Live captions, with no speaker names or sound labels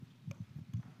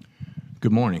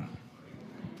Good morning.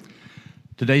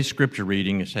 Today's scripture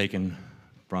reading is taken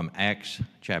from Acts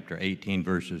chapter 18,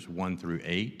 verses 1 through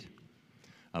 8.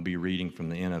 I'll be reading from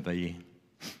the NIV.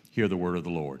 Hear the word of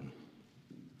the Lord.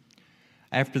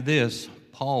 After this,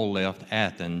 Paul left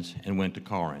Athens and went to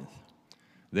Corinth.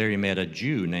 There he met a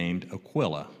Jew named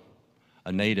Aquila,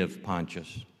 a native of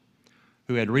Pontus,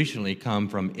 who had recently come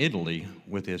from Italy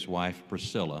with his wife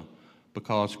Priscilla,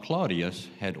 because Claudius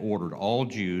had ordered all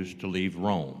Jews to leave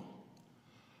Rome.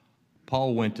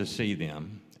 Paul went to see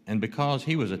them, and because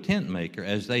he was a tent maker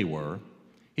as they were,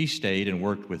 he stayed and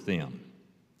worked with them.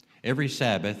 Every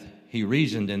Sabbath he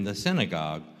reasoned in the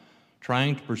synagogue,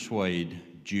 trying to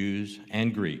persuade Jews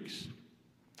and Greeks.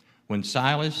 When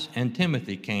Silas and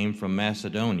Timothy came from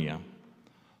Macedonia,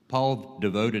 Paul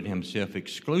devoted himself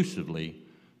exclusively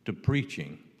to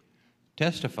preaching,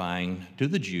 testifying to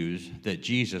the Jews that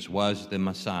Jesus was the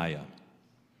Messiah.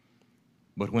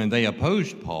 But when they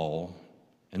opposed Paul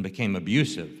and became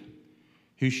abusive,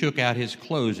 he shook out his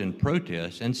clothes in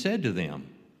protest and said to them,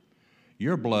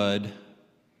 "Your blood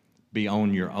be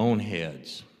on your own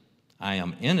heads. I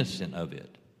am innocent of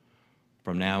it.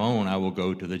 From now on I will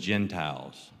go to the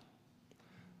Gentiles."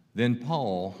 Then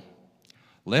Paul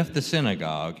left the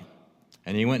synagogue,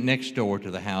 and he went next door to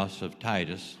the house of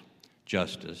Titus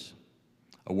Justus,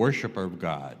 a worshiper of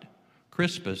God.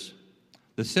 Crispus,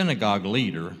 the synagogue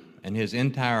leader, and his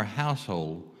entire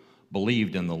household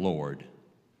believed in the Lord,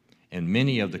 and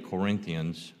many of the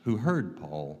Corinthians who heard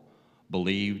Paul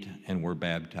believed and were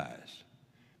baptized.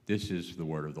 This is the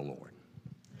word of the Lord.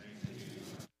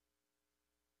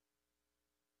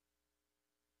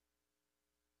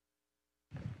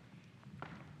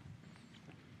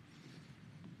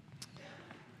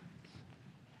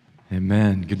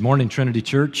 Amen. Good morning, Trinity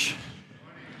Church.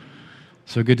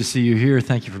 So good to see you here.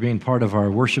 Thank you for being part of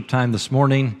our worship time this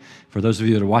morning. For those of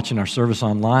you that are watching our service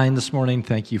online this morning,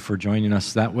 thank you for joining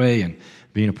us that way and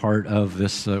being a part of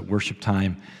this worship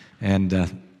time. And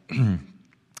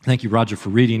thank you, Roger, for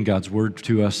reading God's Word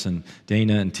to us, and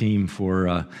Dana and team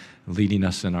for leading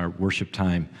us in our worship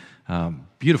time.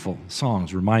 Beautiful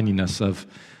songs reminding us of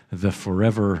the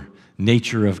forever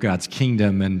nature of God's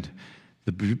kingdom and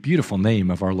the beautiful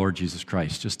name of our Lord Jesus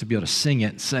Christ. Just to be able to sing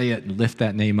it, say it, and lift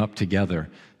that name up together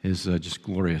is just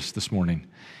glorious this morning.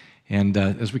 And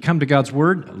as we come to God's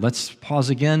Word, let's pause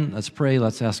again, let's pray,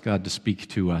 let's ask God to speak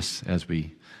to us as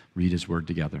we read His Word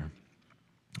together.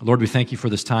 Lord, we thank you for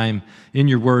this time in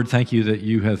your Word. Thank you that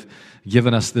you have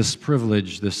given us this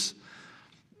privilege, this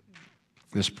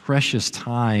precious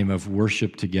time of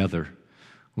worship together.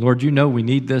 Lord, you know we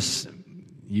need this.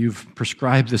 You've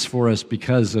prescribed this for us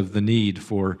because of the need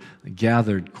for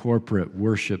gathered corporate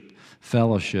worship,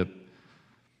 fellowship,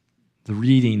 the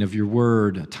reading of your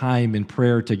word, time in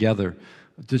prayer together.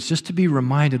 It's just to be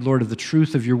reminded, Lord, of the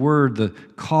truth of your word, the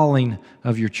calling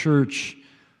of your church,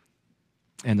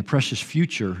 and the precious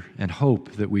future and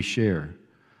hope that we share.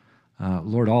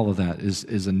 Lord, all of that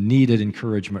is a needed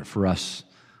encouragement for us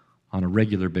on a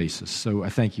regular basis. So I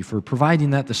thank you for providing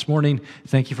that this morning.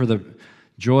 Thank you for the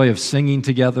joy of singing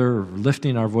together,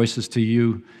 lifting our voices to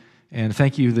you, and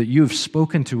thank you that you've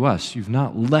spoken to us. You've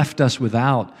not left us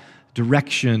without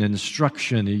direction and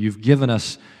instruction. You've given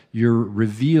us your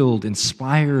revealed,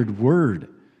 inspired word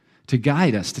to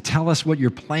guide us, to tell us what your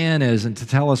plan is, and to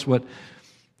tell us what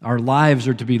our lives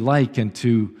are to be like, and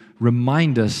to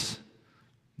remind us,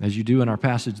 as you do in our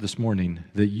passage this morning,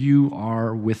 that you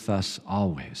are with us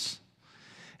always.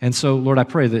 And so, Lord, I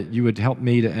pray that you would help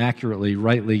me to accurately,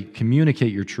 rightly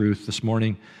communicate your truth this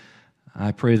morning.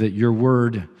 I pray that your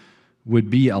word would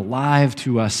be alive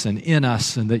to us and in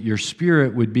us, and that your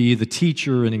Spirit would be the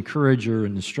teacher and encourager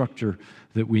and instructor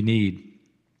that we need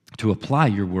to apply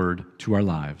your word to our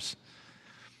lives.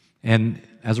 And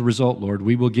as a result, Lord,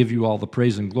 we will give you all the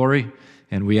praise and glory,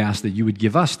 and we ask that you would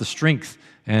give us the strength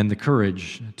and the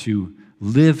courage to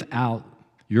live out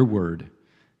your word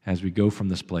as we go from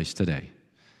this place today.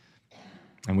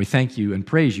 And we thank you and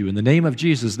praise you in the name of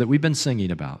Jesus that we've been singing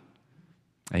about.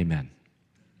 Amen.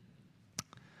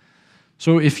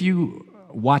 So if you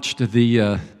watched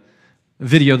the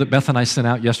video that Beth and I sent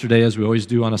out yesterday, as we always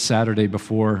do on a Saturday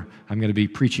before I'm going to be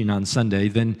preaching on Sunday,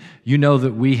 then you know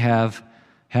that we have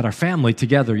had our family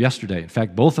together yesterday. In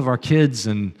fact, both of our kids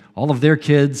and all of their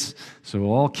kids, so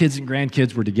all kids and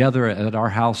grandkids were together at our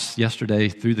house yesterday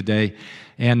through the day.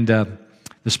 And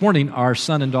this morning, our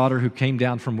son and daughter who came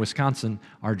down from Wisconsin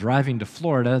are driving to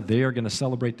Florida. They are going to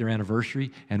celebrate their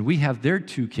anniversary, and we have their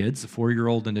two kids, a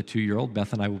 4-year-old and a 2-year-old.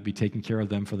 Beth and I will be taking care of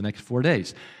them for the next 4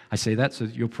 days. I say that so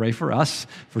that you'll pray for us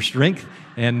for strength,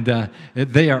 and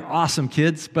they are awesome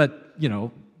kids, but, you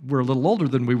know, we're a little older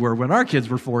than we were when our kids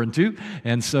were 4 and 2,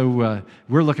 and so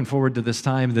we're looking forward to this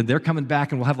time. Then they're coming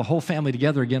back, and we'll have the whole family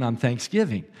together again on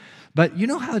Thanksgiving. But you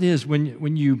know how it is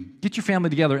when you get your family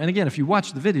together, and again, if you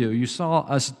watched the video, you saw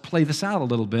us play this out a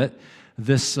little bit,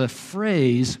 this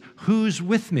phrase, who's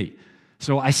with me?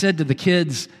 So I said to the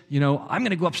kids, I'm going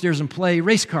to go upstairs and play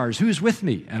race cars. Who's with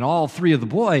me? And all 3 of the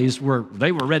boys were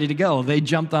ready to go. They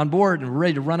jumped on board and were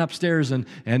ready to run upstairs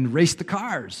and race the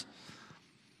cars.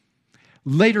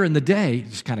 Later in the day,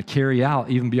 just kind of carry out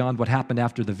even beyond what happened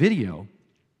after the video,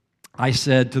 I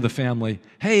said to the family,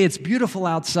 hey, it's beautiful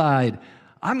outside.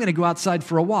 I'm going to go outside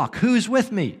for a walk. Who's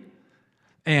with me?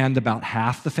 And about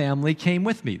half the family came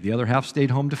with me. The other half stayed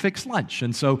home to fix lunch.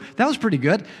 And so that was pretty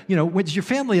good. When your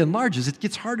family enlarges, it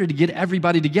gets harder to get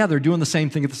everybody together doing the same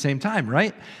thing at the same time,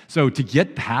 right? So to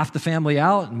get half the family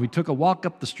out, and we took a walk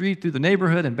up the street through the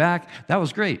neighborhood and back, that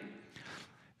was great.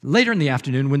 Later in the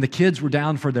afternoon, when the kids were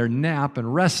down for their nap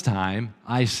and rest time,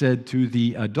 I said to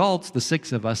the adults, the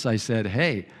 6 of us, I said,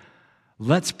 hey,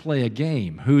 let's play a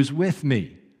game. Who's with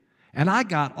me? And I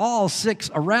got all 6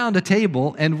 around a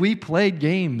table, and we played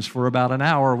games for about an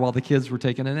hour while the kids were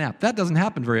taking a nap. That doesn't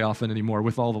happen very often anymore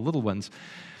with all the little ones.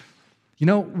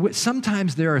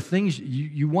 Sometimes there are things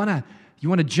you want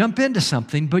to jump into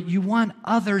something, but you want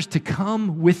others to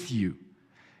come with you.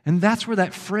 And that's where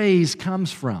that phrase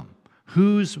comes from.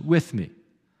 Who's with me?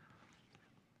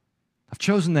 I've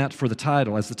chosen that for the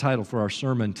title, as the title for our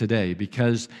sermon today,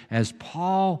 because as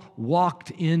Paul walked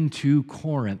into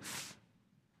Corinth,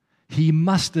 he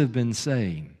must have been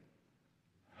saying,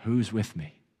 who's with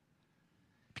me?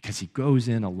 Because he goes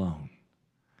in alone,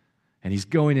 and he's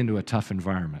going into a tough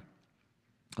environment.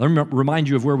 Let me remind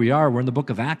you of where we are. We're in the book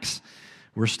of Acts.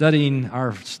 We're studying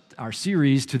our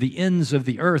series, To the Ends of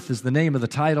the Earth is the name of the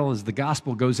title, as the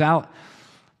gospel goes out.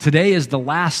 Today is the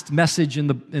last message in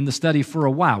the study for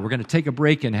a while. We're going to take a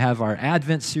break and have our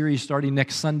Advent series starting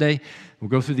next Sunday.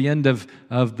 We'll go through the end of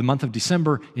the month of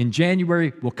December. In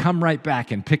January, we'll come right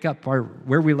back and pick up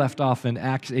where we left off in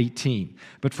Acts 18.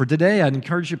 But for today, I'd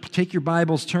encourage you to take your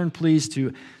Bibles, turn please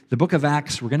to the book of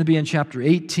Acts. We're going to be in chapter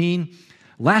 18.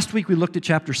 Last week, we looked at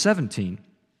chapter 17,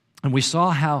 and we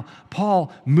saw how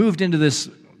Paul moved into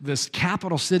this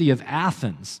capital city of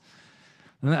Athens,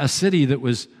 a city that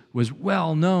was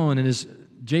well known, and as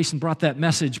Jason brought that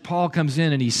message, Paul comes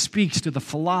in and he speaks to the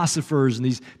philosophers, and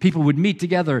these people would meet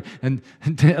together, and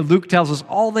Luke tells us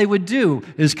all they would do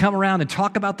is come around and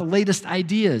talk about the latest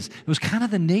ideas. It was kind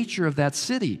of the nature of that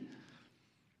city.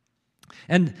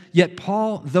 And yet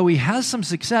Paul, though he has some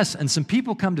success and some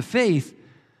people come to faith,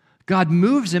 God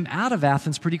moves him out of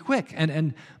Athens pretty quick.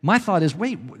 And my thought is,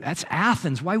 wait, that's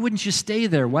Athens. Why wouldn't you stay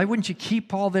there? Why wouldn't you keep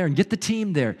Paul there and get the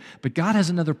team there? But God has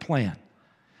another plan.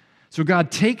 So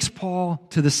God takes Paul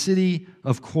to the city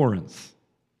of Corinth.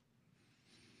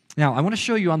 Now, I want to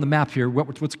show you on the map here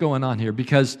what's going on here,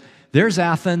 because there's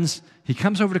Athens. He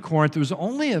comes over to Corinth. It was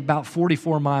only about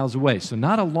 44 miles away, so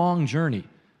not a long journey.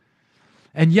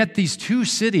 And yet these two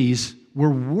cities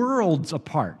were worlds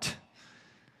apart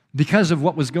because of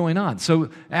what was going on. So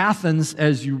Athens,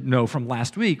 as you know from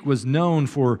last week, was known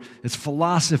for its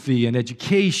philosophy and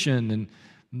education and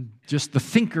just the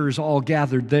thinkers all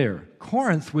gathered there.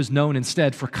 Corinth was known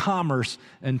instead for commerce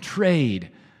and trade.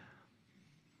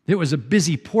 It was a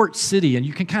busy port city, and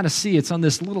you can kind of see it's on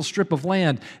this little strip of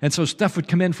land. And so stuff would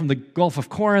come in from the Gulf of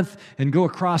Corinth and go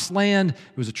across land.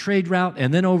 It was a trade route,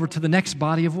 and then over to the next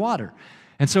body of water.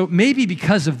 And so maybe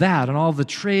because of that and all the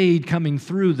trade coming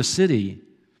through the city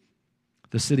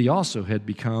also had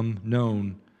become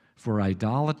known for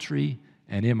idolatry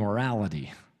and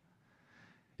immorality.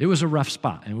 It was a rough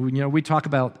spot. And we talk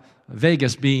about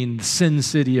Vegas being the sin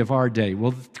city of our day.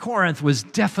 Well, Corinth was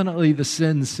definitely the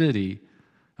sin city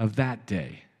of that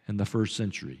day in the first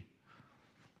century.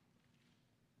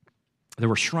 There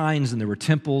were shrines and there were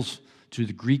temples to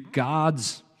the Greek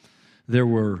gods. There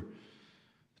were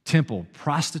temple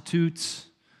prostitutes.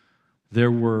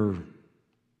 There were,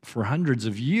 for hundreds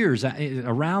of years,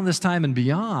 around this time and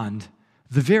beyond,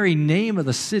 the very name of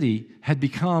the city had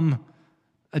become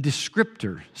a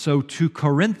descriptor. So to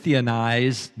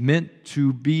Corinthianize meant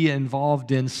to be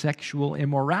involved in sexual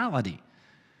immorality.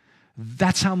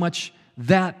 That's how much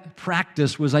that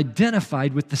practice was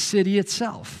identified with the city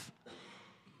itself.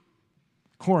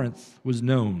 Corinth was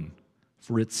known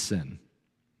for its sin.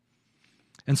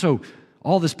 And so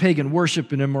all this pagan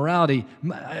worship and immorality,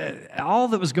 all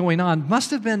that was going on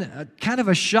must have been kind of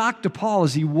a shock to Paul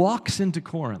as he walks into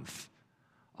Corinth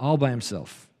all by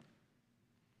himself.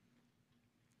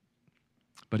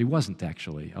 But he wasn't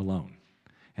actually alone.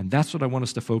 And that's what I want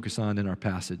us to focus on in our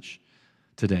passage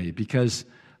today, because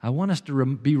I want us to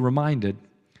be reminded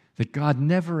that God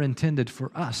never intended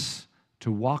for us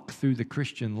to walk through the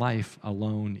Christian life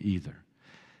alone either.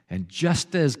 And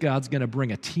just as God's going to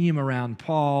bring a team around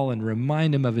Paul and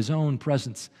remind him of his own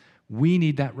presence, we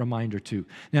need that reminder too.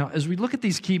 Now, as we look at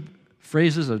these key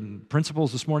phrases and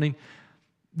principles this morning,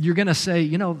 you're going to say,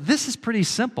 this is pretty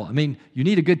simple. I mean, you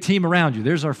need a good team around you.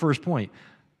 There's our first point.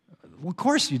 Well, of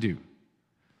course you do.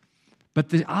 But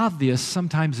the obvious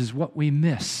sometimes is what we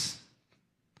miss.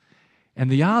 And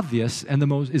the obvious and the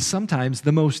most is sometimes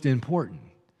the most important.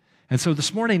 And so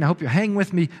this morning, I hope you hang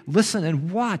with me, listen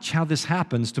and watch how this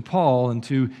happens to Paul and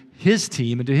to his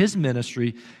team and to his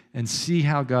ministry, and see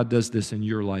how God does this in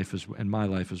your life and my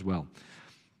life as well.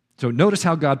 So notice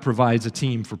how God provides a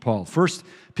team for Paul. First,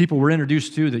 people we're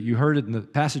introduced to that you heard it in the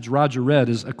passage Roger read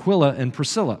is Aquila and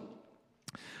Priscilla.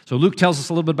 So Luke tells us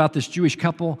a little bit about this Jewish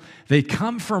couple. They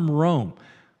come from Rome.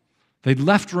 They'd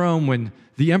left Rome when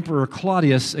the Emperor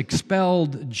Claudius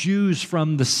expelled Jews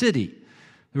from the city.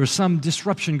 There was some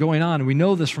disruption going on, and we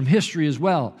know this from history as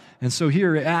well. And so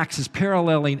here Acts is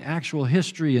paralleling actual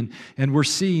history, and we're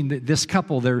seeing that this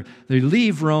couple, they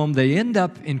leave Rome, they end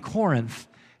up in Corinth,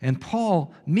 and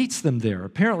Paul meets them there.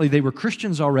 Apparently they were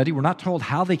Christians already. We're not told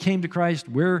how they came to Christ,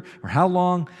 where or how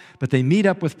long, but they meet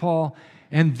up with Paul,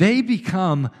 and they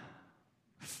become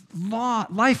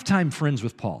lifetime friends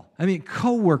with Paul. I mean,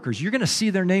 co-workers. You're going to see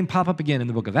their name pop up again in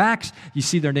the book of Acts. You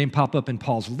see their name pop up in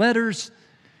Paul's letters.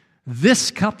 This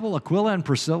couple, Aquila and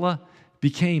Priscilla,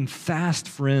 became fast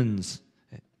friends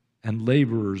and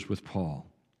laborers with Paul.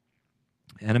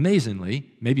 And amazingly,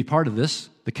 maybe part of this,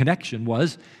 the connection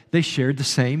was they shared the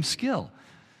same skill.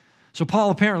 So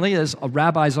Paul apparently, as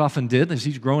rabbis often did, as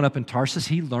he's growing up in Tarsus,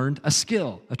 he learned a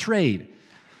skill, a trade.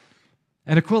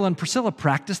 And Aquila and Priscilla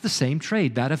practiced the same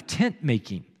trade, that of tent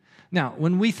making. Now,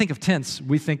 when we think of tents,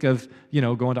 we think of,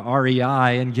 going to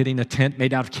REI and getting a tent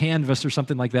made out of canvas or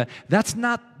something like that. That's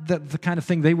not the kind of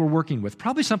thing they were working with.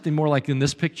 Probably something more like in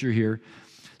this picture here.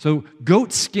 So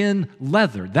goat skin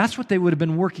leather, that's what they would have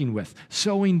been working with,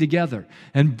 sewing together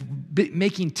and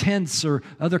making tents or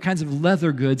other kinds of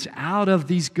leather goods out of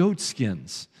these goat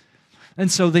skins.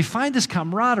 And so they find this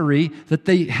camaraderie that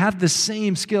they have the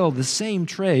same skill, the same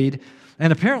trade.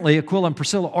 And apparently, Aquila and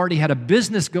Priscilla already had a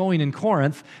business going in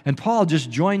Corinth, and Paul just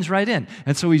joins right in.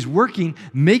 And so he's working,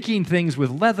 making things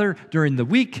with leather during the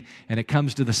week, and it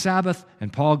comes to the Sabbath,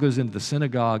 and Paul goes into the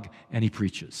synagogue, and he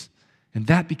preaches. And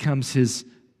that becomes his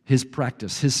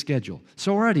practice, his schedule.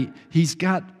 So already, he's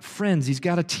got friends, he's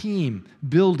got a team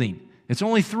building. It's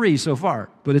only 3 so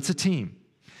far, but it's a team.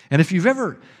 And if you've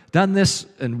ever done this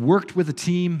and worked with a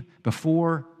team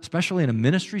before, especially in a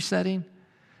ministry setting,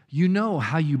 you know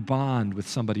how you bond with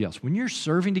somebody else. When you're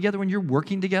serving together, when you're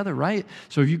working together, right?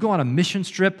 So if you go on a mission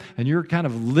trip and you're kind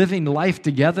of living life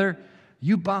together,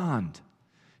 you bond.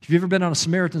 If you've ever been on a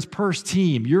Samaritan's Purse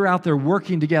team, you're out there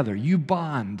working together, you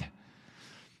bond.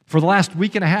 For the last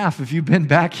week and a half, if you've been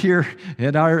back here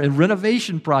at our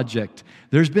renovation project,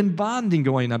 there's been bonding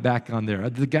going on back on there.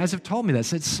 The guys have told me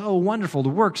that. It's so wonderful to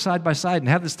work side by side and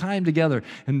have this time together.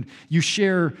 And you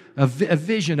share a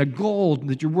vision, a goal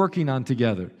that you're working on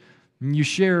together. And you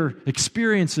share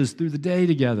experiences through the day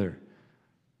together.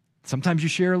 Sometimes you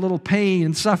share a little pain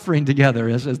and suffering together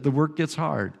as the work gets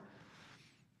hard.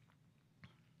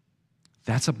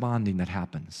 That's a bonding that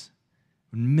happens.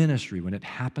 In ministry, when it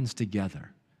happens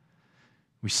together.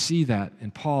 We see that in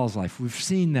Paul's life. We've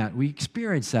seen that. We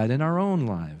experience that in our own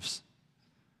lives.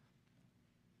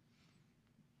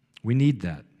 We need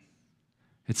that.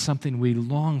 It's something we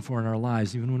long for in our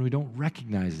lives, even when we don't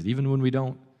recognize it, even when we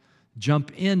don't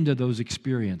jump into those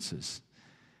experiences.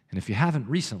 And if you haven't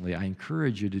recently, I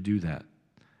encourage you to do that.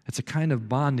 It's a kind of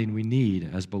bonding we need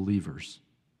as believers.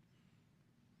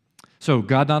 So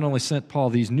God not only sent Paul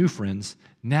these new friends,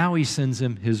 now he sends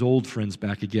him his old friends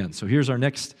back again. So here's our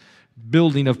next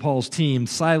building of Paul's team.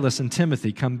 Silas and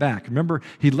Timothy come back. Remember,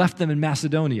 he left them in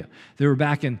Macedonia. They were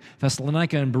back in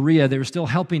Thessalonica and Berea. They were still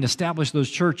helping establish those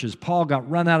churches. Paul got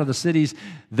run out of the cities.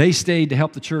 They stayed to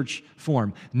help the church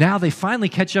form. Now they finally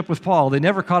catch up with Paul. They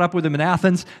never caught up with him in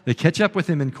Athens. They catch up with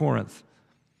him in Corinth.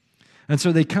 And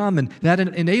so they come, and that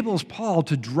enables Paul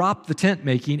to drop the tent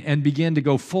making and begin to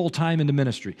go full-time into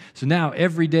ministry. So now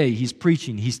every day he's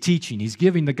preaching, he's teaching, he's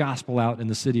giving the gospel out in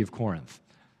the city of Corinth.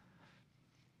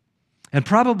 And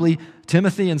probably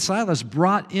Timothy and Silas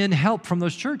brought in help from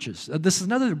those churches. This is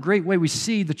another great way we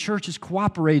see the churches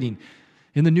cooperating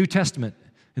in the New Testament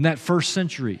in that first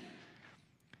century.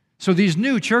 So these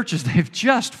new churches, they've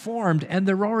just formed, and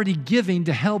they're already giving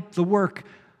to help the work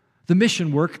the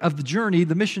mission work of the journey,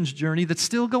 the missions journey that's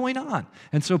still going on.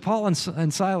 And so Paul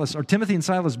and Silas, or Timothy and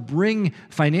Silas, bring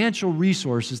financial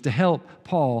resources to help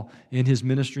Paul in his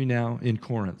ministry now in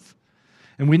Corinth.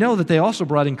 And we know that they also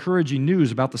brought encouraging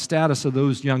news about the status of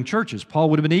those young churches. Paul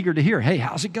would have been eager to hear, hey,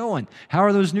 how's it going? How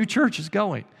are those new churches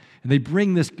going? And they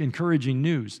bring this encouraging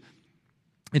news.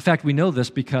 In fact, we know this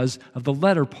because of the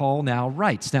letter Paul now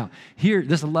writes. Now, I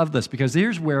love this, because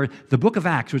here's where the book of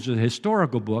Acts, which is a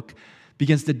historical book,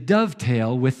 begins to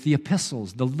dovetail with the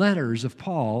epistles, the letters of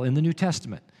Paul in the New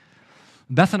Testament.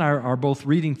 Beth and I are both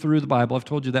reading through the Bible. I've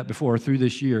told you that before, through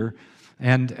this year.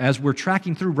 And as we're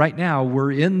tracking through right now,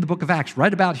 we're in the book of Acts,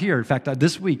 right about here. In fact,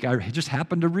 this week, I just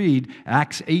happened to read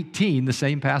Acts 18, the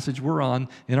same passage we're on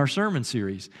in our sermon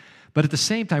series. But at the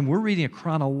same time, we're reading a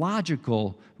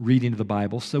chronological reading of the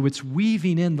Bible, so it's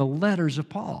weaving in the letters of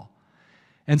Paul.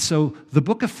 And so the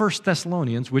book of 1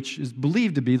 Thessalonians, which is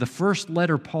believed to be the first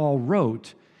letter Paul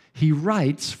wrote, he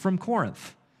writes from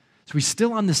Corinth. So he's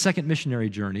still on the second missionary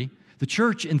journey. The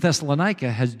church in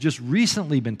Thessalonica has just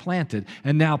recently been planted,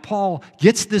 and now Paul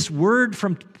gets this word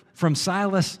from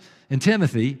Silas and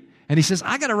Timothy, and he says,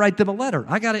 I got to write them a letter.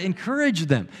 I got to encourage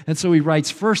them. And so he writes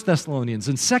 1 Thessalonians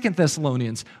and 2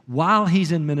 Thessalonians while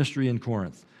he's in ministry in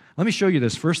Corinth. Let me show you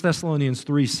this, 1 Thessalonians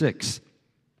 3:6.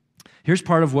 Here's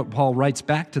part of what Paul writes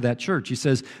back to that church. He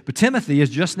says, but Timothy has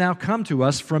just now come to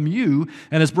us from you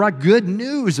and has brought good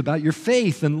news about your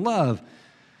faith and love.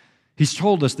 He's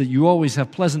told us that you always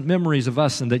have pleasant memories of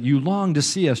us and that you long to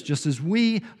see us just as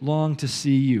we long to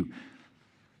see you.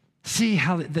 See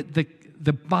how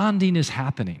the bonding is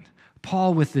happening.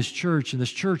 Paul with this church and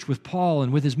this church with Paul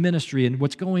and with his ministry and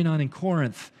what's going on in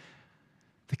Corinth.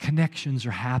 The connections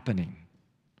are happening.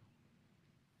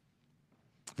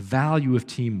 The value of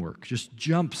teamwork just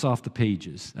jumps off the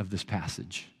pages of this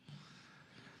passage.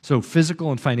 So physical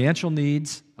and financial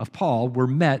needs of Paul were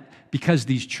met because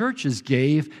these churches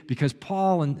gave, because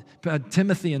Paul and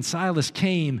Timothy and Silas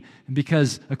came, and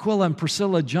because Aquila and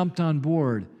Priscilla jumped on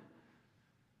board.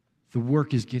 The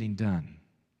work is getting done.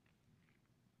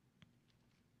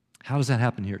 How does that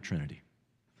happen here at Trinity?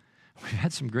 We've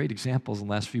had some great examples in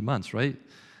the last few months, right?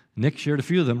 Nick shared a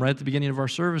few of them right at the beginning of our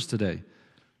service today.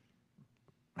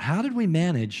 How did we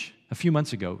manage a few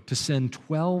months ago to send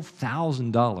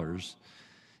 $12,000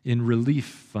 in relief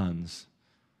funds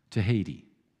to Haiti?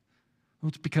 Well,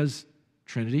 it's because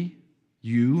Trinity,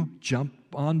 you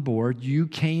jumped on board, you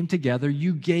came together,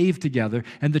 you gave together,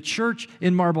 and the church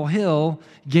in Marble Hill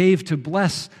gave to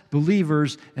bless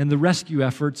believers and the rescue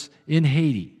efforts in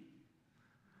Haiti.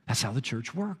 That's how the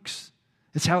church works.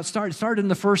 It's how it started. It started in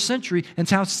the first century, and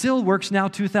it's how it still works now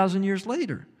 2,000 years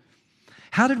later.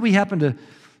 How did we happen to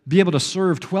be able to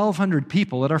serve 1,200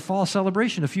 people at our fall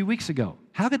celebration a few weeks ago?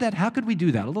 How could we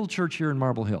do that? A little church here in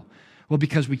Marble Hill. Well,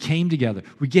 because we came together,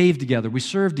 we gave together, we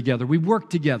served together, we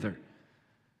worked together.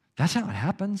 That's how it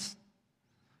happens.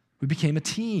 We became a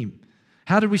team.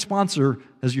 How did we sponsor,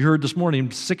 as you heard this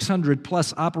morning, 600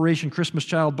 plus Operation Christmas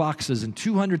Child boxes and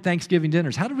 200 Thanksgiving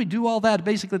dinners? How did we do all that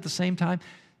basically at the same time?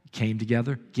 Came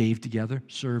together, gave together,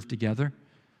 served together.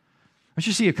 I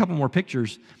should see a couple more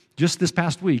pictures. Just this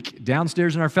past week,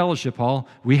 downstairs in our fellowship hall,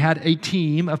 we had a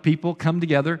team of people come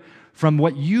together from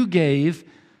what you gave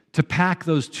to pack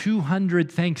those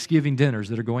 200 Thanksgiving dinners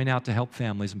that are going out to help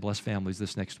families and bless families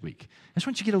this next week. I just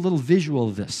want you to get a little visual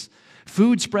of this.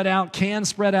 Food spread out, cans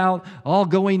spread out, all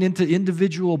going into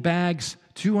individual bags,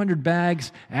 200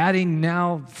 bags, adding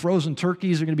now frozen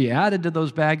turkeys are going to be added to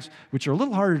those bags, which are a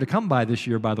little harder to come by this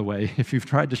year, by the way, if you've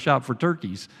tried to shop for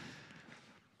turkeys.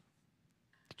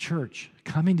 The church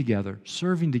coming together,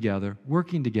 serving together,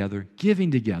 working together,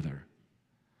 giving together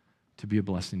to be a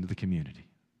blessing to the community.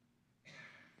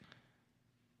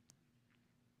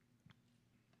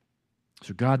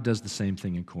 So God does the same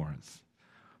thing in Corinth.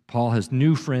 Paul has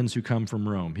new friends who come from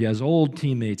Rome. He has old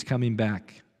teammates coming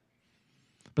back.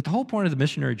 But the whole point of the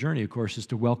missionary journey, of course, is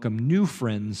to welcome new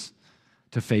friends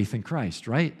to faith in Christ,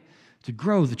 right? To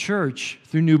grow the church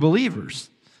through new believers.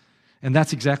 And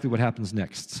that's exactly what happens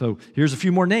next. So here's a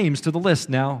few more names to the list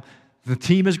now. The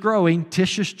team is growing.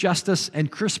 Titius, Justus,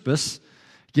 and Crispus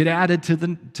get added to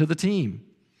the team.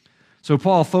 So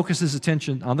Paul focuses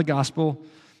attention on the gospel,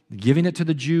 giving it to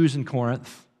the Jews in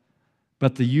Corinth,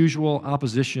 but the usual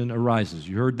opposition arises.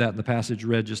 You heard that in the passage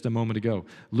read just a moment ago.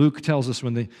 Luke tells us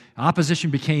when the opposition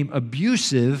became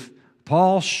abusive,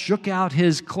 Paul shook out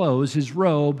his clothes, his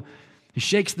robe. He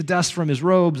shakes the dust from his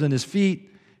robes and his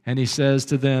feet, and he says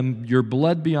to them, your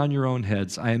blood be on your own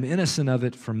heads. I am innocent of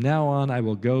it. From now on, I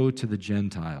will go to the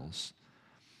Gentiles.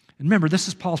 And remember, this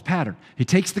is Paul's pattern. He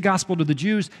takes the gospel to the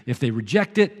Jews. If they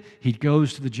reject it, he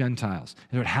goes to the Gentiles.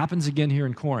 And it happens again here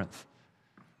in Corinth.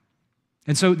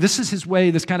 And so this is his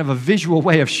way, this kind of a visual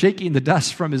way of shaking the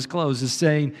dust from his clothes, is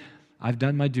saying, I've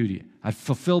done my duty. I've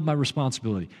fulfilled my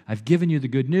responsibility. I've given you the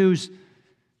good news.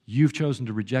 You've chosen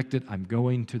to reject it. I'm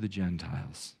going to the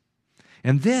Gentiles.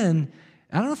 And then,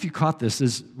 I don't know if you caught this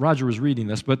as Roger was reading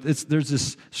this, but there's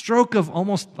this stroke of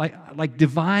almost like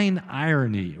divine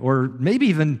irony, or maybe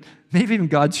even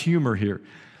God's humor here.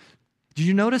 Did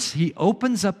you notice he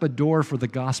opens up a door for the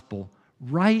gospel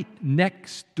right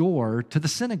next door to the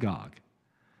synagogue?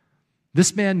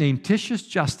 This man named Titius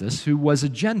Justus, who was a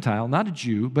Gentile, not a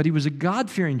Jew, but he was a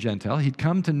God-fearing Gentile. He'd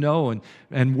come to know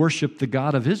and worship the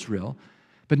God of Israel.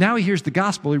 But now he hears the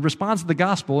gospel, he responds to the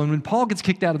gospel, and when Paul gets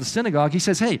kicked out of the synagogue, he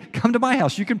says, hey, come to my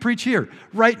house, you can preach here,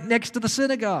 right next to the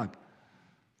synagogue.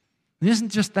 And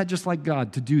isn't that just like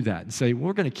God to do that and say,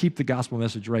 we're going to keep the gospel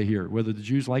message right here, whether the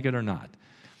Jews like it or not?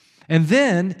 And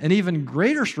then, an even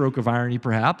greater stroke of irony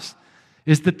perhaps,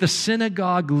 is that the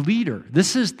synagogue leader,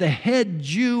 this is the head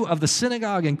Jew of the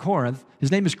synagogue in Corinth,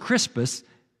 his name is Crispus,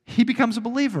 he becomes a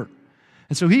believer.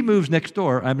 And so he moves next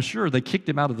door. I'm sure they kicked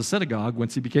him out of the synagogue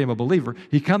once he became a believer.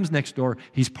 He comes next door.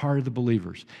 He's part of the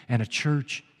believers. And a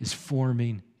church is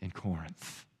forming in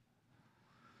Corinth.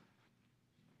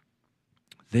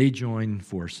 They join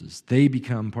forces. They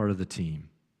become part of the team.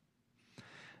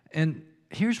 And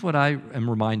here's what I am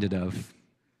reminded of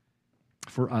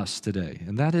for us today,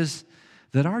 and that is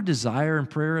that our desire and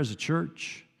prayer as a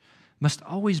church must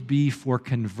always be for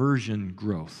conversion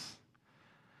growth.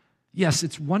 Yes,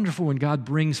 it's wonderful when God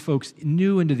brings folks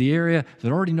new into the area that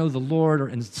already know the Lord,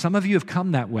 and some of you have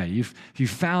come that way. You've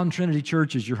found Trinity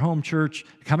Church as your home church,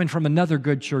 coming from another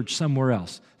good church somewhere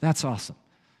else. That's awesome.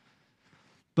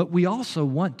 But we also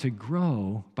want to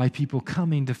grow by people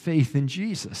coming to faith in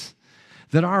Jesus,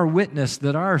 that our witness,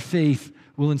 that our faith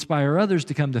will inspire others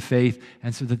to come to faith,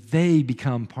 and so that they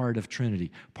become part of Trinity,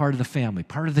 part of the family,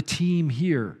 part of the team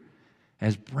here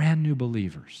as brand new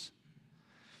believers.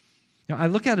 I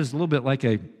look at it as a little bit like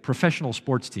a professional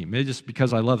sports team, maybe just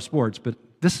because I love sports, but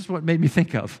this is what made me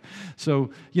think of.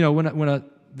 So, when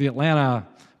the Atlanta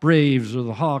Braves or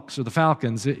the Hawks or the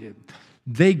Falcons,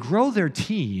 they grow their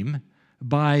team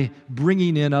by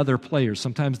bringing in other players.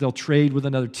 Sometimes they'll trade with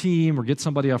another team or get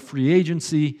somebody off free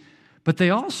agency, but they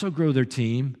also grow their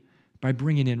team by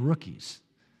bringing in rookies.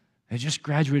 They just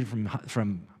graduated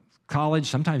from college,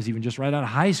 sometimes even just right out of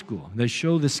high school. They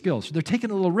show the skills. So they're taking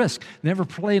a little risk. They never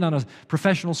played on a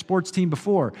professional sports team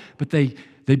before, but they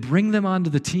bring them onto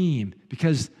the team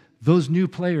because those new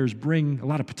players bring a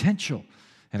lot of potential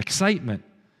and excitement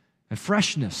and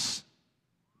freshness.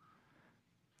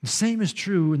 The same is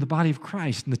true in the body of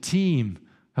Christ, in the team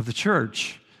of the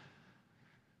church.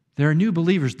 There are new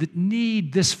believers that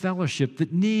need this fellowship,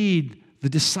 that need the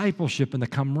discipleship and the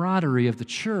camaraderie of the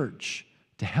church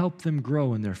to help them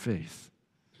grow in their faith.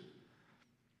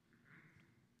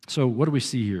 So what do we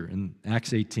see here in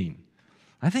Acts 18?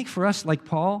 I think for us, like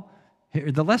Paul,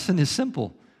 the lesson is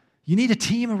simple. You need a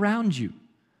team around you.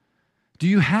 Do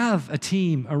you have a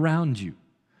team around you?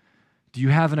 Do you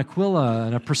have an Aquila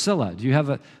and a Priscilla? Do you have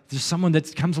there's someone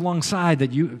that comes alongside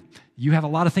that you have a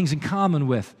lot of things in common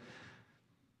with,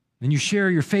 and you share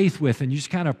your faith with, and you just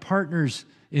kind of partners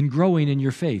in growing in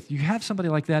your faith? Do you have somebody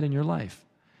like that in your life?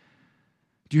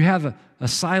 Do you have a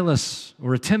Silas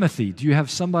or a Timothy? Do you have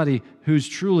somebody who's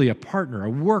truly a partner, a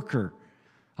worker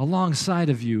alongside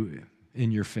of you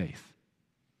in your faith?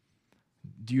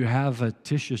 Do you have a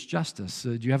Titius Justus?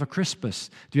 Do you have a Crispus?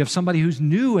 Do you have somebody who's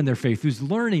new in their faith, who's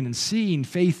learning and seeing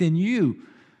faith in you,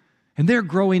 and they're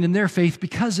growing in their faith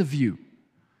because of you?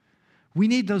 We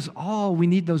need those all. We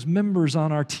need those members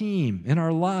on our team, in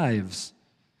our lives.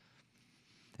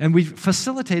 And we've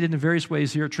facilitated in various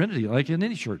ways here at Trinity, like in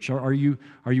any church. Are you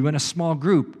in a small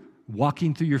group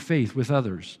walking through your faith with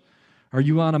others? Are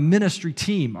you on a ministry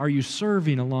team? Are you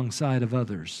serving alongside of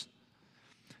others?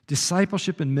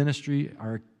 Discipleship and ministry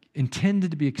are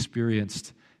intended to be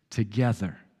experienced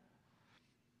together.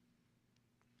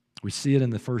 We see it in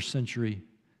the first century.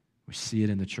 We see it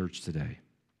in the church today.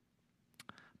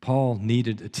 Paul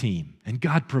needed a team, and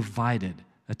God provided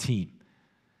a team.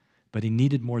 But he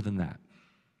needed more than that.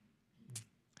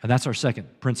 And that's our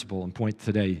second principle and point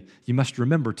today. You must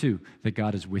remember, too, that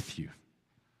God is with you.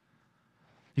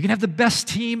 You can have the best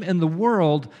team in the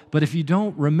world, but if you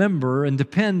don't remember and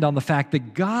depend on the fact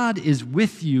that God is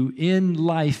with you in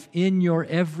life, in your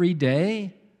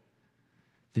everyday,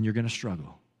 then you're going to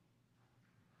struggle.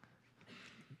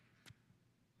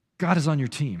 God is on your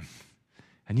team,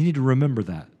 and you need to remember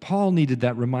that. Paul needed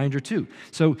that reminder, too.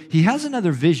 So he has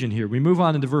another vision here. We move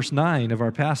on into verse 9 of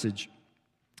our passage.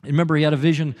 Remember, he had a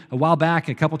vision a while back,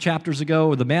 a couple chapters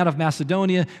ago, the man of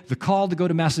Macedonia, the call to go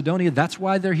to Macedonia. That's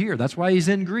why they're here. That's why he's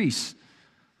in Greece.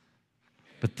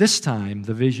 But this time,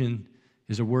 the vision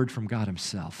is a word from God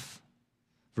himself.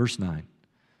 Verse 9,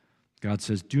 God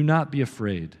says, "Do not be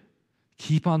afraid.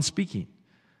 Keep on speaking.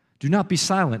 Do not be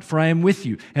silent, for I am with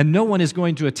you, and no one is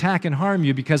going to attack and harm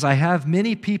you because I have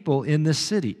many people in this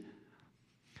city."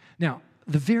 Now,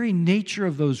 the very nature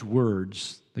of those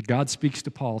words that God speaks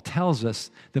to Paul tells us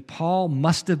that Paul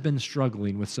must have been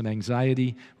struggling with some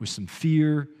anxiety, with some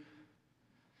fear.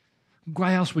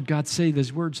 Why else would God say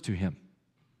those words to him?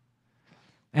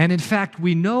 And in fact,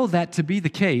 we know that to be the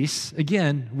case.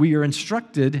 Again, we are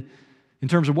instructed in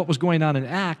terms of what was going on in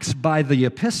Acts by the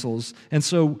epistles. And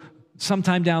so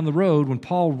sometime down the road, when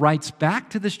Paul writes back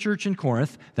to this church in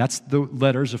Corinth, that's the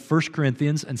letters of 1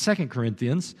 Corinthians and 2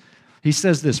 Corinthians, he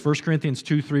says this, 1 Corinthians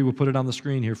 2:3, we'll put it on the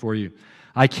screen here for you.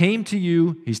 "I came to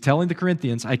you," he's telling the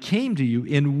Corinthians, "I came to you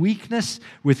in weakness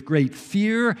with great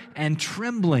fear and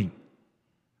trembling."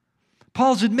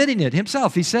 Paul's admitting it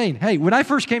himself. He's saying, hey, when I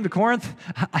first came to Corinth,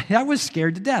 I was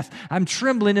scared to death. I'm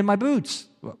trembling in my boots,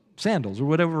 well, sandals or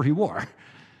whatever he wore.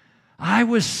 I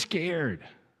was scared.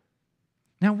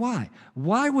 Now, why?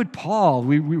 Why would Paul,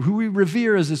 who we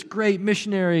revere as this great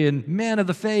missionary and man of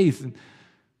the faith,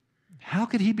 how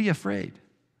could he be afraid?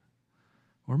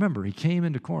 Well, remember, he came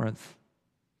into Corinth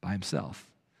by himself.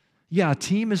 Yeah, a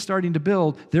team is starting to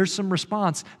build. There's some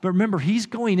response. But remember, he's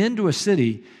going into a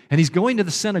city, and he's going to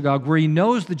the synagogue where he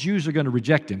knows the Jews are going to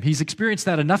reject him. He's experienced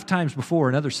that enough times before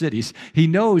in other cities. He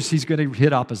knows he's going to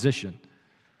hit opposition.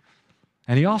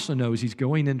 And he also knows he's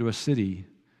going into a city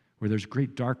where there's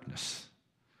great darkness,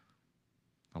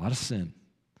 a lot of sin,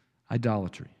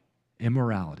 idolatry,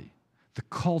 immorality. The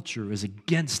culture is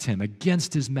against him,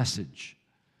 against his message.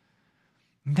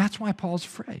 And that's why Paul's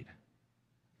afraid.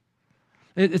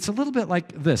 It's a little bit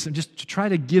like this, and just to try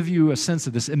to give you a sense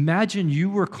of this. Imagine you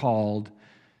were called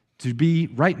to be,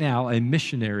 right now, a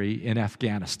missionary in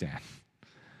Afghanistan.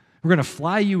 We're going to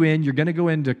fly you in. You're going to go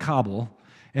into Kabul,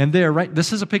 and there, right,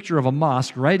 this is a picture of a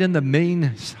mosque right in the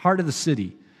main heart of the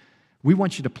city. We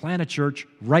want you to plant a church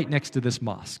right next to this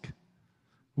mosque.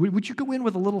 Would you go in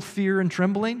with a little fear and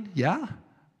trembling? Yeah,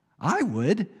 I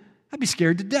would. I'd be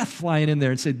scared to death flying in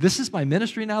there and say, this is my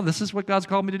ministry now, this is what God's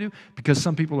called me to do, because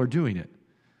some people are doing it.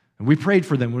 And we prayed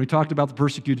for them when we talked about the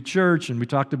persecuted church and we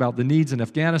talked about the needs in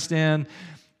Afghanistan.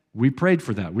 We prayed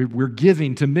for that. We're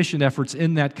giving to mission efforts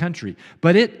in that country.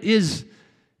 But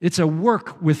it's a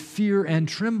work with fear and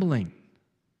trembling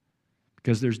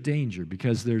because there's danger,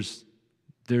 because there's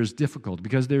difficulty,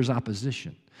 because there's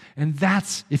opposition. And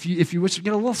that's, if you wish to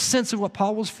get a little sense of what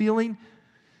Paul was feeling,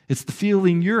 it's the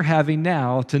feeling you're having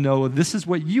now to know this is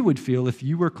what you would feel if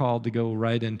you were called to go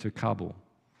right into Kabul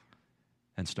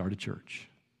and start a church.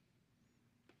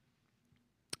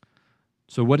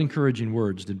 So what encouraging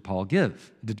words did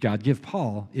God give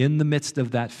Paul in the midst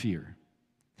of that fear?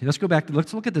 Okay, let's go back.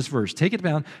 Let's look at this verse. Take it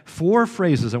down. 4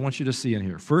 phrases I want you to see in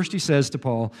here. First, he says to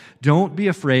Paul, don't be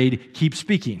afraid, keep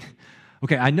speaking.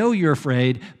 Okay, I know you're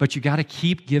afraid, but you got to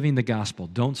keep giving the gospel.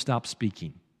 Don't stop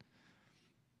speaking.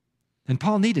 And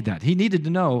Paul needed that. He needed to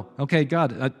know, okay,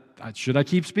 God, should I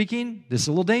keep speaking? This is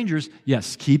a little dangerous.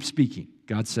 Yes, keep speaking,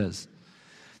 God says.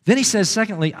 Then he says,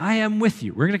 secondly, I am with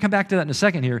you. We're going to come back to that in a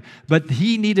second here, but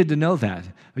he needed to know that.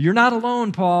 You're not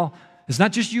alone, Paul. It's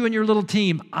not just you and your little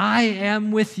team. I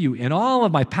am with you in all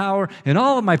of my power, in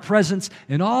all of my presence,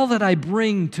 in all that I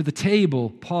bring to the table.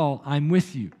 Paul, I'm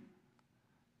with you.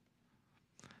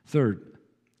 Third,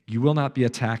 you will not be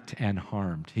attacked and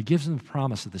harmed. He gives them the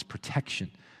promise of this protection.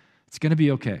 It's going to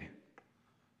be okay.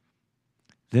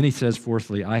 Then he says,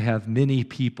 fourthly, I have many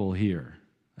people here.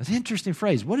 That's an interesting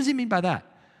phrase. What does he mean by that?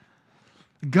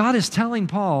 God is telling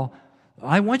Paul,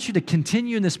 I want you to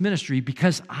continue in this ministry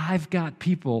because I've got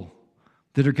people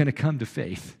that are going to come to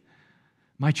faith.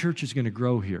 My church is going to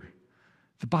grow here.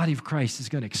 The body of Christ is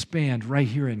going to expand right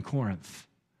here in Corinth.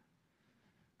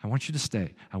 I want you to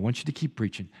stay. I want you to keep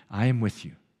preaching. I am with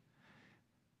you.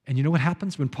 And you know what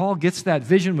happens? When Paul gets that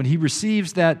vision, when he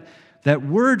receives that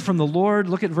word from the Lord,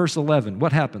 look at verse 11.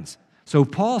 What happens? So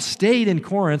Paul stayed in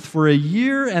Corinth for 1.5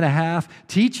 years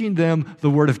teaching them the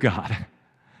word of God.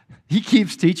 He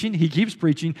keeps teaching, he keeps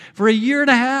preaching for 1.5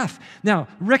 years. Now,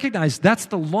 recognize that's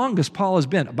the longest Paul has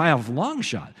been, by a long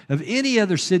shot, of any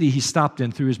other city he stopped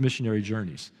in through his missionary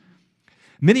journeys.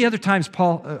 Many other times,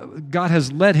 God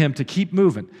has led him to keep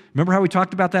moving. Remember how we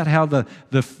talked about that? How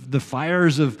the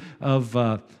fires of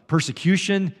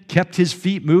persecution kept his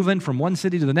feet moving from one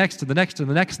city to the next, to the next, to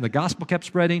the next, and the gospel kept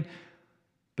spreading.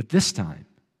 But this time,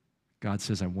 God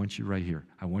says, I want you right here.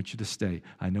 I want you to stay.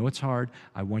 I know it's hard.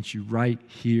 I want you right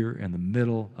here in the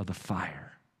middle of the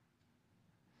fire.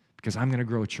 Because I'm going to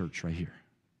grow a church right here.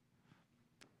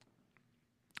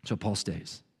 So Paul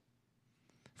stays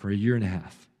for a year and a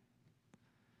half.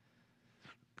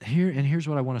 Here's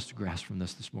what I want us to grasp from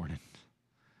this morning.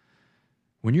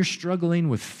 When you're struggling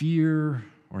with fear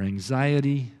or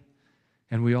anxiety,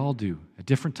 and we all do at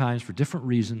different times for different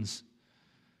reasons,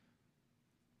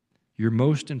 your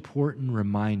most important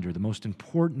reminder, the most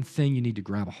important thing you need to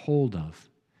grab a hold of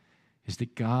is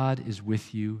that God is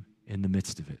with you in the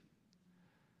midst of it.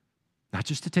 Not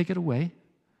just to take it away,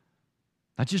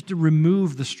 not just to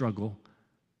remove the struggle,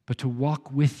 but to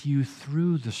walk with you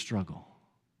through the struggle.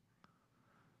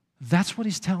 That's what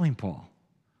he's telling Paul.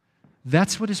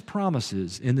 That's what his promise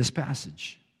is in this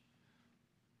passage.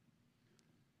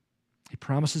 He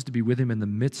promises to be with him in the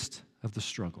midst of the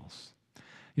struggles.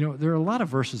 You know, there are a lot of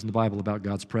verses in the Bible about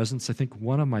God's presence. I think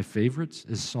one of my favorites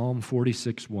is Psalm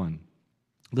 46:1.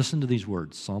 Listen to these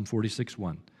words, Psalm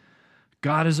 46:1.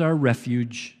 God is our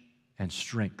refuge and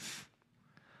strength,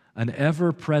 an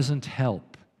ever-present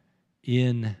help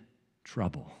in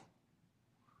trouble.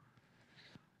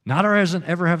 Not our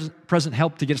ever-present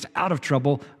help to get us out of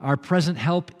trouble, our present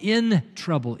help in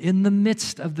trouble, in the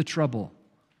midst of the trouble.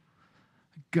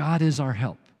 God is our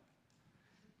help.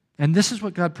 And this is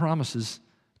what God promises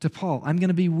to Paul. I'm going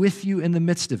to be with you in the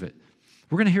midst of it.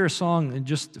 We're going to hear a song in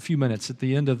just a few minutes. At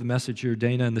the end of the message here,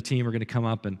 Dana and the team are going to come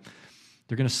up and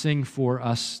they're going to sing for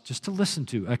us just to listen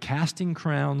to a Casting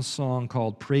Crowns song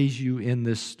called Praise You in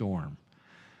This Storm.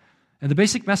 And the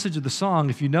basic message of the song,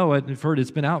 if you know it and you've heard it,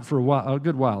 it's been out for a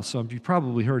good while, so you've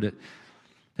probably heard it.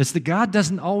 It's that God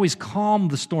doesn't always calm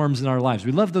the storms in our lives.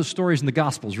 We love those stories in the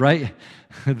Gospels, right?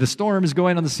 The storm is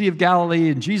going on the Sea of Galilee,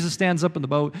 and Jesus stands up in the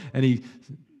boat, and he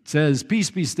says, "Peace,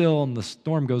 be still," and the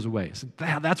storm goes away. So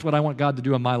that's what I want God to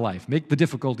do in my life, make the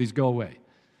difficulties go away.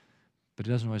 But it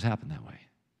doesn't always happen that way.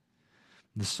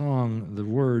 The song, the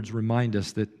words remind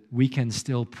us that we can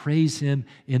still praise him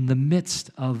in the midst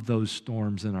of those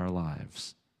storms in our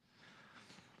lives.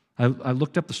 I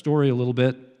looked up the story a little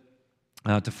bit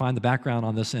to find the background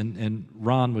on this, and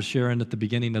Ron was sharing at the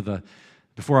beginning of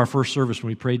before our first service when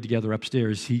we prayed together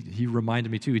upstairs, he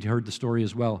reminded me too, he'd heard the story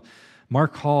as well.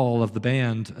 Mark Hall of the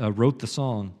band wrote the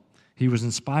song. He was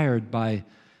inspired by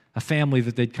a family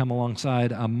that they'd come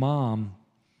alongside, a mom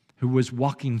who was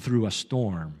walking through a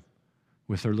storm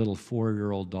with her little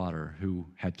 4-year-old daughter who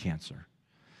had cancer.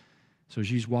 So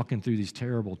she's walking through these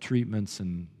terrible treatments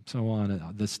and so on.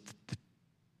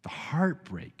 The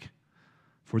heartbreak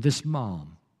for this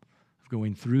mom of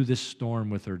going through this storm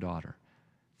with her daughter,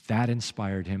 that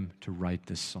inspired him to write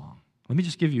this song. Let me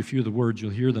just give you a few of the words.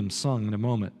 You'll hear them sung in a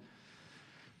moment.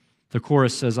 The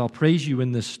chorus says, "I'll praise you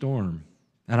in this storm,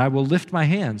 and I will lift my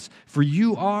hands, for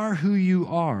you are who you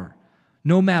are,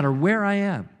 no matter where I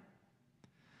am.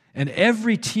 And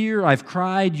every tear I've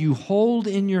cried, you hold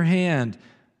in your hand.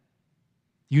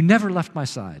 You never left my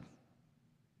side.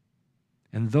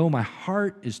 And though my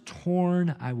heart is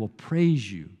torn, I will praise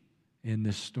you in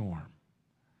this storm."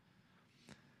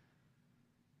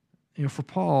 You know, for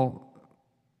Paul,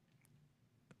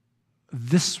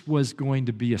 this was going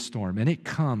to be a storm, and it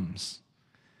comes.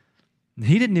 And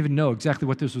he didn't even know exactly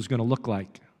what this was going to look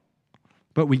like.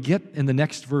 But we get, in the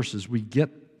next verses, we get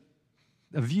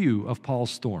a view of Paul's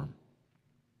storm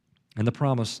and the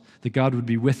promise that God would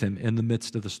be with him in the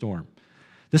midst of the storm.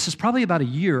 This is probably about a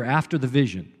year after the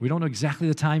vision. We don't know exactly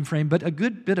the time frame, but a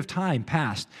good bit of time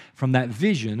passed from that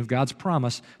vision of God's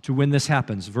promise to when this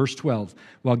happens. Verse 12,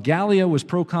 "While Gallio was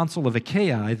proconsul of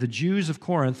Achaia, the Jews of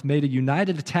Corinth made a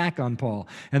united attack on Paul,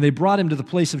 and they brought him to the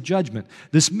place of judgment.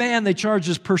 This man they charged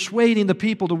as persuading the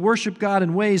people to worship God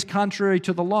in ways contrary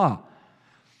to the law."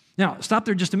 Now, stop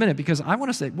there just a minute, because I want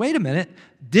to say, wait a minute,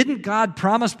 didn't God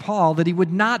promise Paul that he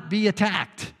would not be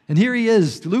attacked? And here he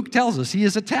is. Luke tells us he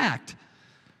is attacked.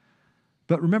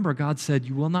 But remember, God said,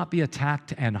 you will not be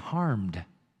attacked and harmed.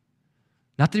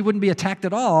 Not that he wouldn't be attacked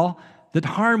at all, that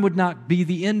harm would not be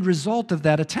the end result of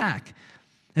that attack.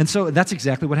 And so that's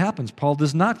exactly what happens. Paul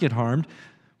does not get harmed.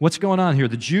 What's going on here?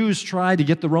 The Jews try to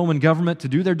get the Roman government to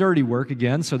do their dirty work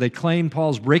again, so they claim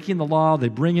Paul's breaking the law. They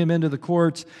bring him into the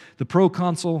courts. The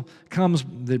proconsul comes.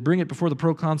 They bring it before the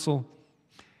proconsul.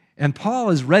 And Paul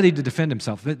is ready to defend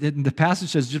himself. The passage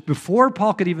says just before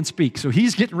Paul could even speak, so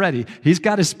he's getting ready. He's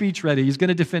got his speech ready. He's going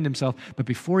to defend himself. But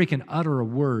before he can utter a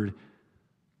word,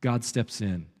 God steps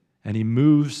in, and he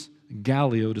moves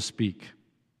Gallio to speak.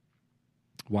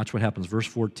 Watch what happens, verse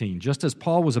 14. "Just as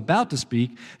Paul was about to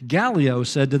speak, Gallio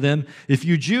said to them, 'If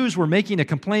you Jews were making a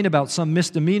complaint about some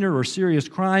misdemeanor or serious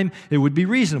crime, it would be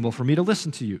reasonable for me to listen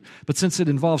to you. But since it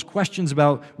involves questions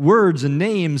about words and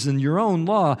names and your own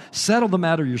law, settle the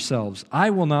matter yourselves. I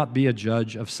will not be a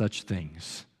judge of such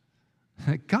things.'"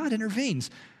 God intervenes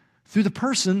through the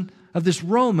person of this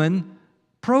Roman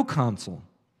proconsul.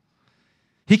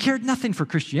 He cared nothing for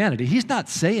Christianity. He's not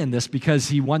saying this because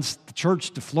he wants the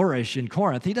church to flourish in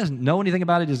Corinth. He doesn't know anything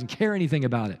about it. He doesn't care anything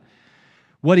about it.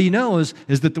 What he knows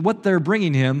is that what they're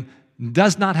bringing him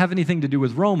does not have anything to do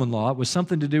with Roman law. It was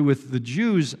something to do with the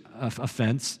Jews'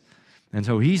 offense, and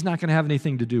so he's not going to have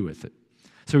anything to do with it.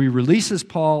 So he releases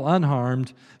Paul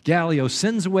unharmed. Gallio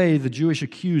sends away the Jewish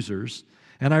accusers,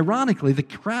 and ironically, the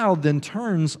crowd then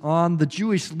turns on the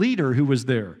Jewish leader who was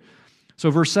there. So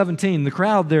verse 17, the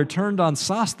crowd there turned on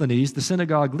Sosthenes, the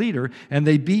synagogue leader, and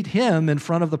they beat him in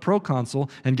front of the proconsul,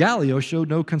 and Gallio showed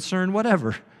no concern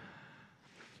whatever.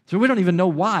 So we don't even know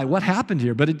why, what happened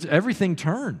here, but everything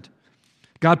turned.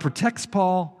 God protects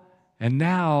Paul, and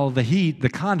now the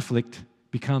conflict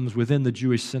becomes within the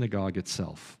Jewish synagogue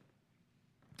itself.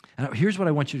 And here's what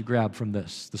I want you to grab from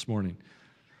this morning.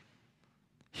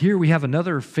 Here we have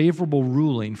another favorable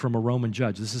ruling from a Roman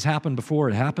judge. This has happened before.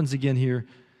 It happens again here.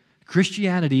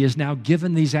 Christianity is now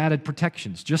given these added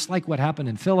protections, just like what happened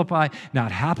in Philippi. Now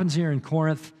it happens here in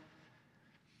Corinth.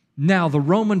 Now the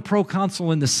Roman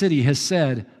proconsul in the city has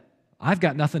said, I've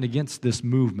got nothing against this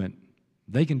movement.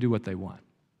 They can do what they want.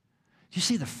 Do you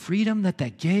see the freedom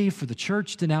that gave for the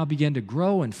church to now begin to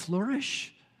grow and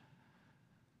flourish?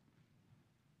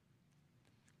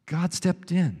 God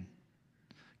stepped in.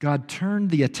 God turned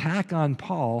the attack on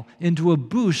Paul into a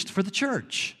boost for the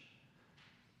church.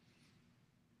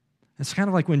 It's kind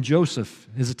of like when Joseph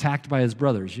is attacked by his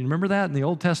brothers. You remember that in the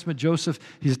Old Testament? Joseph,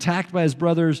 he's attacked by his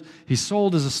brothers. He's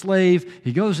sold as a slave.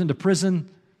 He goes into prison.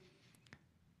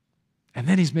 And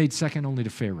then he's made second only to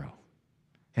Pharaoh.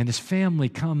 And his family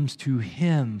comes to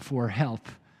him for help.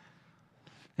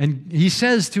 And he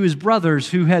says to his brothers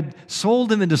who had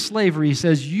sold him into slavery, he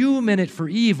says, you meant it for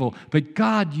evil, but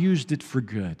God used it for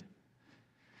good.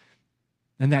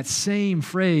 And that same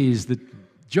phrase that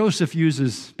Joseph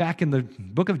uses back in the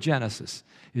book of Genesis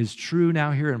is true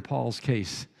now here in Paul's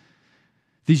case.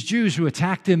 These Jews who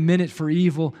attacked him meant it for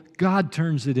evil. God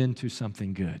turns it into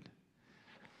something good.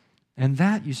 And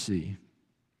that, you see,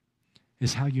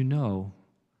 is how you know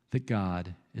that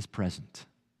God is present.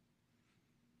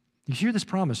 You hear this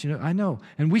promise, I know.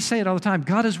 And we say it all the time,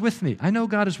 God is with me. I know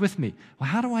God is with me. Well,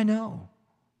 how do I know?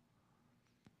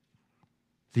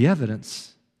 The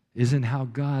evidence is in how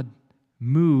God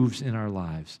moves in our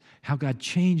lives, how God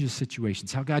changes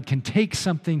situations, how God can take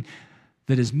something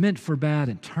that is meant for bad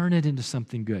and turn it into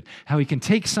something good, how he can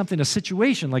take something, a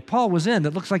situation like Paul was in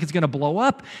that looks like it's going to blow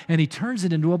up, and he turns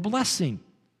it into a blessing.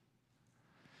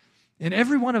 And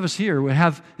every one of us here would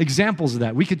have examples of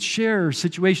that. We could share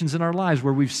situations in our lives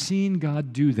where we've seen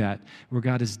God do that, where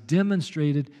God has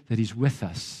demonstrated that he's with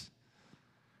us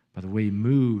by the way he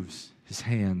moves his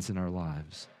hands in our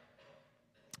lives.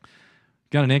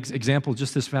 Got an example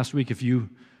just this past week. If you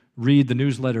read the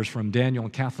newsletters from Daniel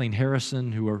and Kathleen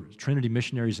Harrison, who are Trinity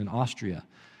missionaries in Austria,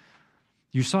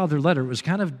 you saw their letter. It was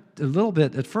kind of a little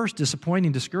bit, at first,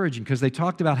 disappointing, discouraging, because they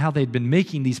talked about how they'd been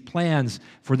making these plans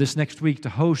for this next week to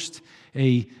host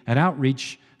an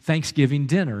outreach Thanksgiving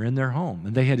dinner in their home.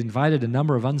 And they had invited a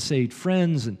number of unsaved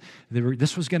friends, and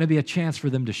this was going to be a chance for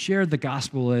them to share the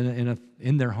gospel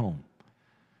in their home.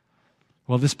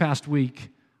 Well, this past week,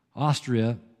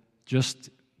 Austria just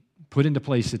put into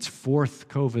place its fourth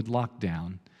COVID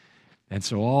lockdown, and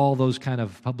so all those kind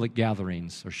of public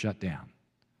gatherings are shut down.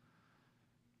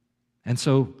 And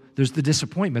so there's the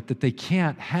disappointment that they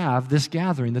can't have this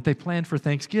gathering that they planned for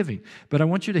Thanksgiving. But I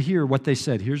want you to hear what they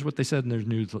said. Here's what they said in their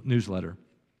newsletter.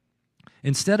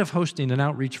 Instead of hosting an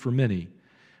outreach for many,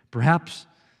 perhaps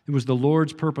it was the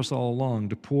Lord's purpose all along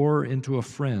to pour into a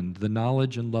friend the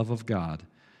knowledge and love of God,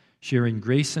 sharing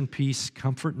grace and peace,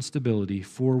 comfort and stability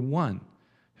for one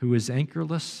who is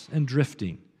anchorless and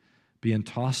drifting, being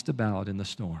tossed about in the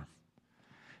storm.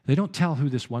 They don't tell who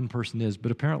this one person is,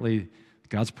 but apparently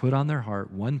God's put on their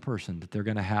heart one person that they're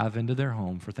going to have into their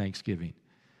home for Thanksgiving.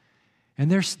 And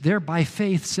they're by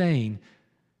faith saying,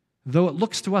 though it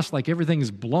looks to us like everything is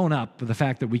blown up with the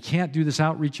fact that we can't do this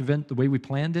outreach event the way we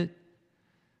planned it,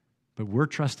 but we're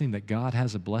trusting that God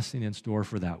has a blessing in store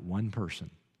for that one person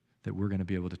that we're going to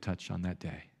be able to touch on that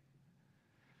day.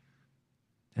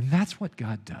 And that's what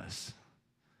God does.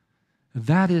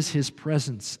 That is his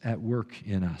presence at work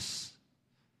in us.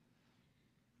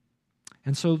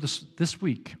 And so this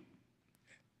week,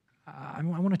 I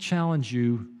want to challenge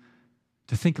you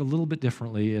to think a little bit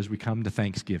differently as we come to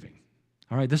Thanksgiving.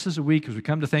 All right, this is a week as we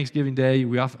come to Thanksgiving Day,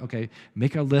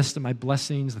 make a list of my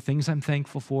blessings, the things I'm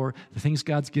thankful for, the things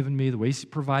God's given me, the ways he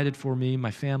provided for me,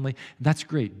 my family. That's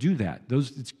great. Do that.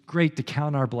 It's great to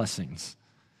count our blessings.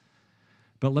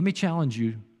 But let me challenge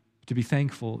you to be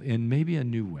thankful in maybe a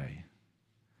new way.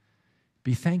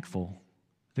 Be thankful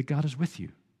that God is with you.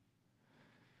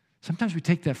 Sometimes we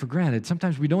take that for granted.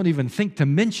 Sometimes we don't even think to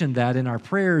mention that in our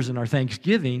prayers and our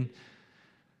thanksgiving.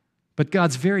 But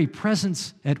God's very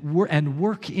presence and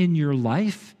work in your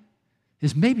life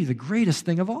is maybe the greatest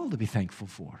thing of all to be thankful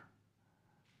for.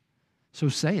 So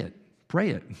say it,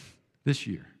 pray it this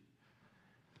year.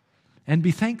 And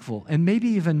be thankful, and maybe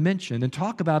even mention and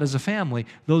talk about as a family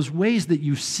those ways that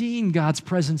you've seen God's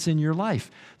presence in your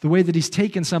life, the way that He's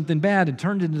taken something bad and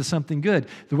turned it into something good,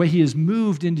 the way He has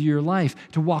moved into your life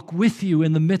to walk with you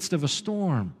in the midst of a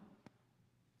storm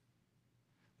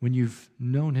when you've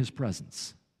known His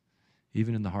presence,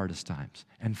 even in the hardest times,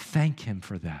 and thank Him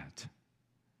for that.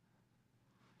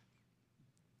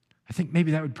 I think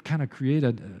maybe that would kind of create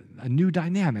a new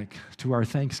dynamic to our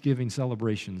Thanksgiving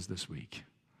celebrations this week.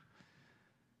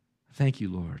 Thank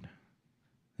you, Lord,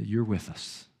 that you're with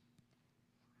us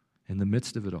in the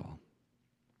midst of it all.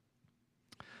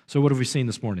 So what have we seen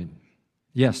this morning?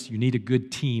 Yes, you need a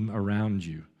good team around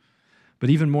you. But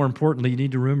even more importantly, you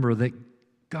need to remember that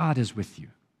God is with you.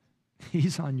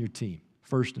 He's on your team,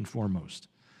 first and foremost.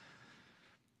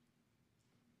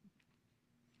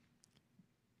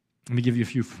 Let me give you a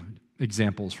few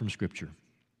examples from Scripture.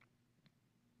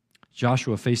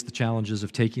 Joshua faced the challenges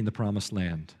of taking the promised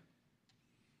land.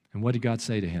 And what did God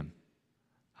say to him?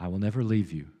 I will never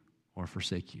leave you or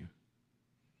forsake you.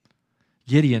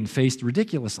 Gideon faced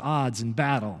ridiculous odds in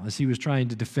battle as he was trying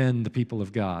to defend the people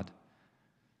of God.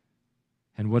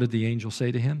 And what did the angel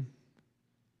say to him?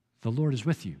 The Lord is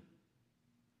with you.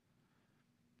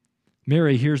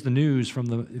 Mary hears the news from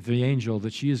the angel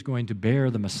that she is going to bear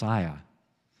the Messiah.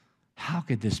 How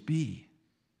could this be?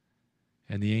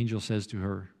 And the angel says to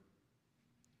her,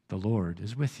 the Lord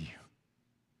is with you.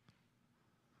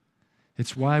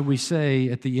 It's why we say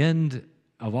at the end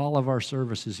of all of our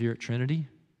services here at Trinity,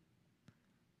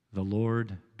 the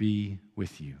Lord be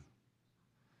with you.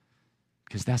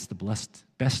 Because that's the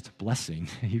best blessing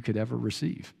you could ever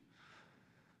receive,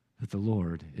 that the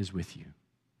Lord is with you.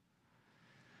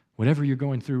 Whatever you're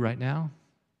going through right now,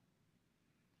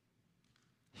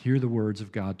 hear the words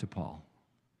of God to Paul.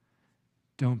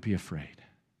 Don't be afraid.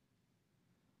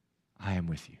 I am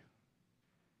with you.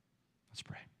 Let's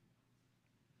pray.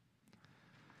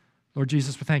 Lord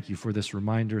Jesus, we thank you for this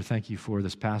reminder. Thank you for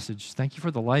this passage. Thank you for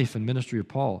the life and ministry of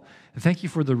Paul. And thank you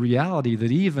for the reality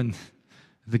that even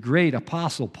the great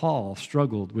apostle Paul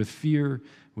struggled with fear,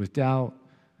 with doubt.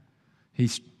 He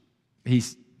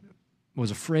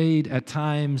was afraid at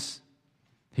times.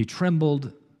 He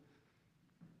trembled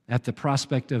at the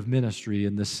prospect of ministry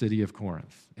in this city of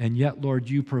Corinth. And yet, Lord,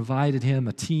 you provided him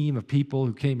a team of people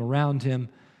who came around him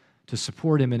to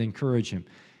support him and encourage him.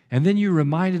 And then you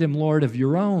reminded him, Lord, of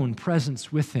your own presence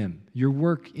with him, your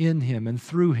work in him and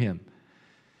through him.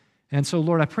 And so,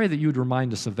 Lord, I pray that you would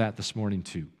remind us of that this morning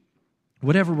too.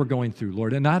 Whatever we're going through,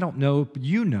 Lord, and I don't know, but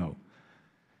you know.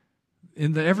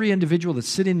 Every individual that's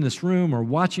sitting in this room or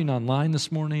watching online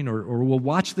this morning or will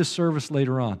watch this service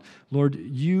later on, Lord,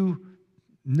 you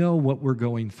know what we're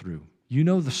going through. You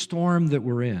know the storm that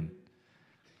we're in.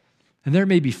 And there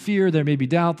may be fear, there may be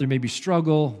doubt, there may be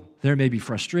struggle, there may be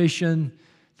frustration,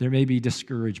 there may be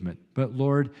discouragement. But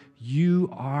Lord,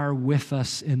 you are with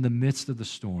us in the midst of the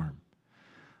storm.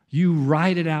 You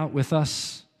ride it out with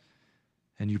us,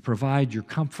 and you provide your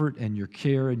comfort and your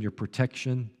care and your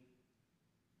protection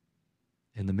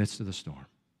in the midst of the storm.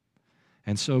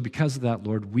 And so because of that,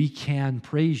 Lord, we can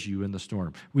praise you in the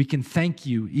storm. We can thank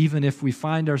you even if we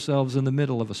find ourselves in the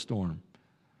middle of a storm.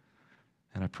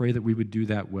 And I pray that we would do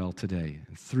that well today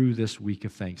and through this week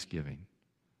of Thanksgiving.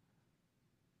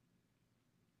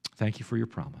 Thank you for your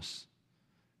promise.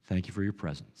 Thank you for your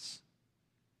presence.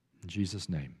 In Jesus'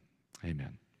 name,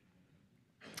 amen.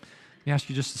 Let me ask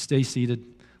you just to stay seated.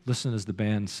 Listen as the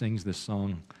band sings this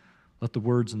song. Let the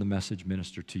words and the message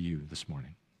minister to you this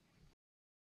morning.